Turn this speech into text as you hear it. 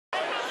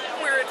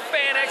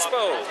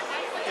FanExpo.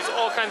 There's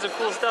all kinds of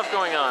cool stuff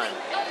going on.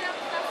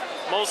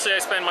 Mostly I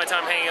spend my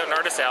time hanging out in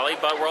Artist Alley,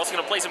 but we're also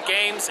going to play some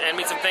games and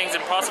meet some things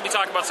and possibly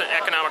talk about some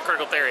economic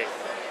critical theory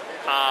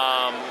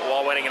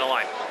while waiting in a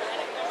line.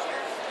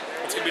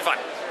 It's going to be fun.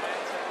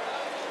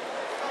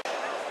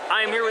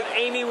 I am here with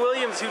Amy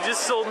Williams, who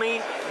just sold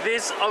me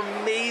this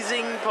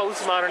amazing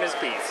postmodernist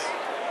piece.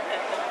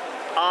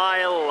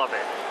 I love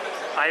it.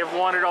 I have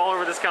wandered all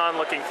over this con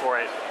looking for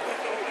it.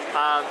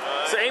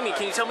 So Amy,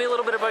 can you tell me a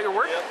little bit about your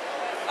work?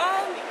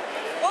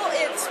 Well,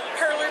 it's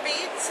perler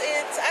beads.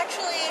 It's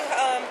actually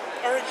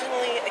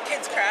originally a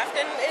kid's craft,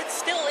 and it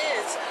still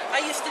is. I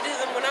used to do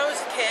them when I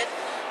was a kid,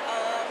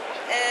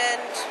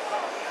 and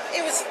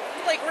it was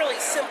like really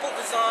simple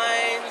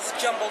designs,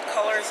 jumbled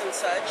colors and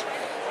such.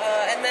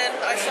 And then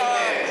I saw,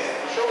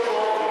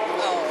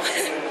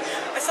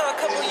 I saw a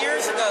couple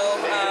years ago,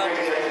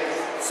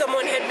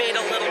 someone had made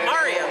a little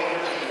Mario,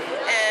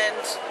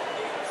 and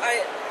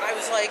I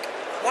was like,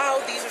 wow,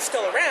 these are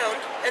still around,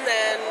 and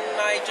then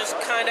I just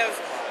kind of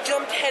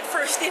jumped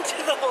headfirst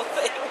into the whole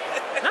thing.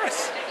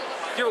 Nice.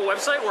 Do you have a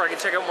website where I can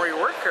check out more of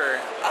your work,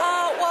 or?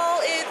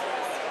 Well,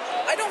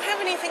 I don't have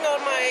anything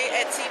on my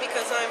Etsy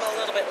because I'm a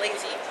little bit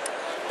lazy,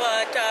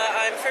 but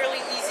I'm fairly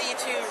easy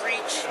to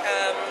reach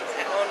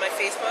on my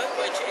Facebook,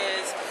 which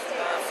is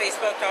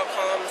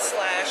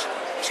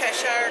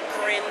facebook.com/Cheshire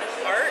Grin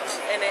Art,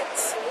 and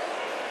it's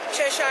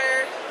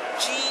Cheshire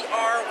GRYNNE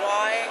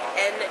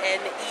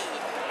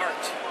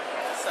Art.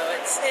 So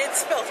it's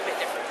spelled a bit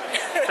different.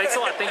 Thanks a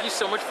lot. Thank you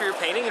so much for your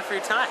painting and for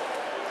your time.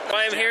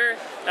 I am here.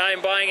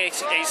 I'm buying a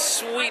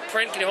sweet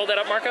print. Can you hold that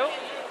up, Marco?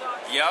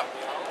 Yep.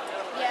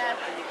 Yeah.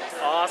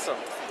 Awesome.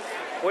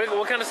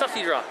 What kind of stuff do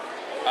you draw?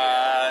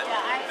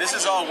 This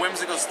is all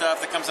whimsical stuff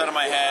that comes out of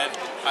my head.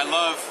 I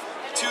love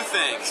two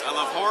things. I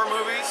love horror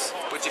movies,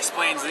 which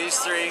explains these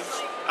three.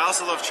 I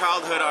also love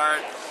childhood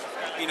art,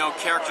 you know,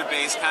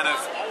 character-based kind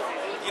of,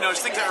 you know,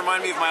 just things that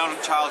remind me of my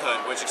own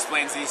childhood, which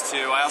explains these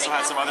two. I also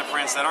have some other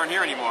prints that aren't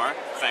here anymore,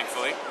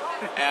 thankfully.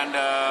 And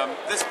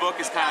this book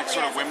is kind of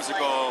sort of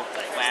whimsical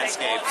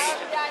landscapes.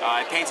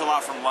 I paint a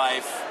lot from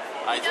life.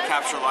 I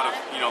capture a lot of,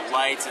 you know,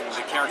 light, and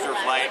the character of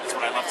light is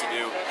what I love to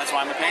do. That's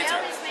why I'm a painter.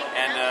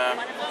 And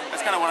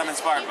that's kind of what I'm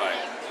inspired by.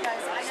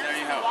 So there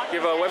you go. You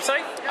have a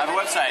website? I have a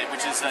website,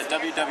 which is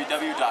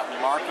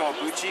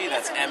www.marcobucci,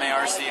 that's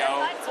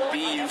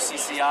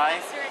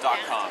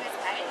MARCOBUCCI.com.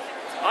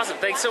 Awesome.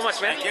 Thanks so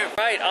much, man. Thank you.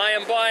 All right, I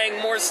am buying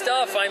more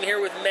stuff. I'm here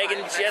with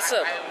Megan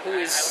Jessup, who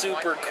is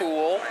super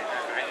cool.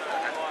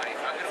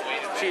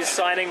 She is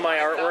signing my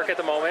artwork at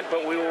the moment,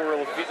 but we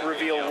will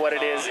reveal what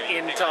it is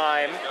in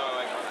time.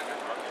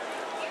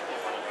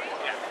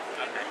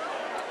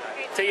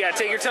 So yeah,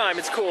 take your time.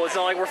 It's cool. It's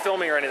not like we're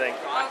filming or anything.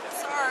 Oh,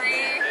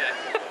 sorry.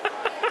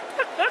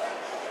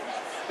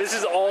 This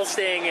is all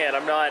staying in.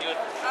 I'm not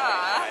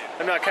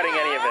cutting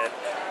any of it.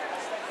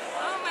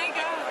 Oh my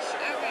gosh.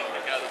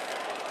 Okay.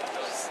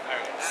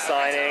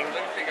 Signing.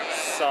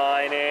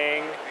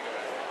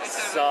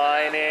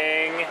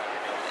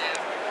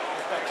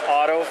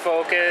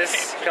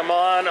 Autofocus. Come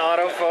on,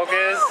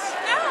 autofocus.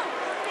 No.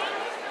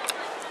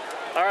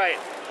 All right.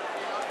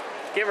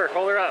 Give her.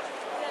 Hold her up.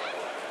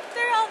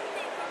 They're all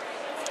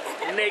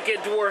Naked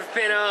dwarf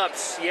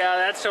pinups. Yeah,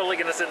 that's totally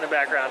gonna sit in the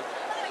background.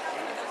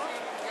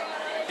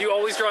 Do you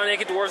always draw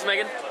naked dwarves,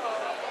 Megan?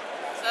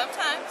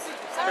 Sometimes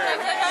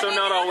So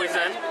not always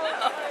then?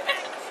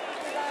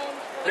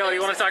 No,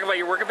 you want to talk about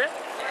your work a bit?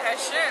 Yeah,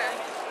 sure.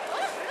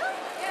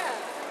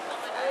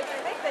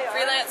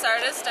 Freelance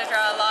artist. I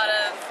draw a lot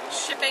of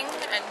shipping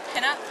and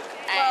pinup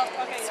and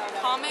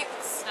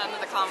comics. None of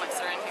the comics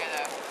are in here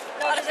though.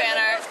 A lot of fan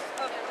art.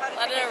 A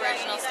lot of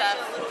original stuff.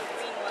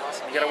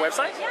 You got a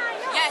website?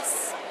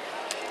 Yes.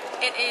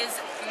 It is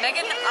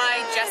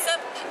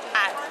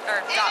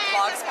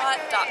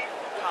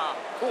meganIjessup.blogspot.com.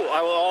 Cool.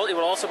 It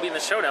will also be in the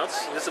show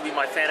notes. This will be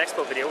my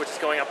FanExpo video, which is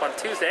going up on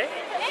Tuesday.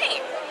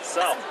 Hey.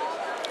 So,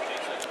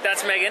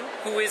 that's Megan,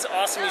 who is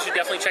awesome. You should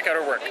definitely check out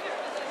her work.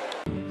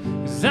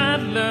 'Cause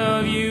I'd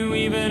love you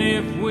even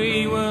if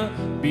we were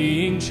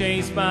being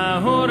chased by a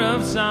horde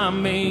of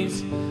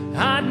zombies.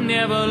 I'd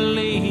never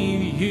leave.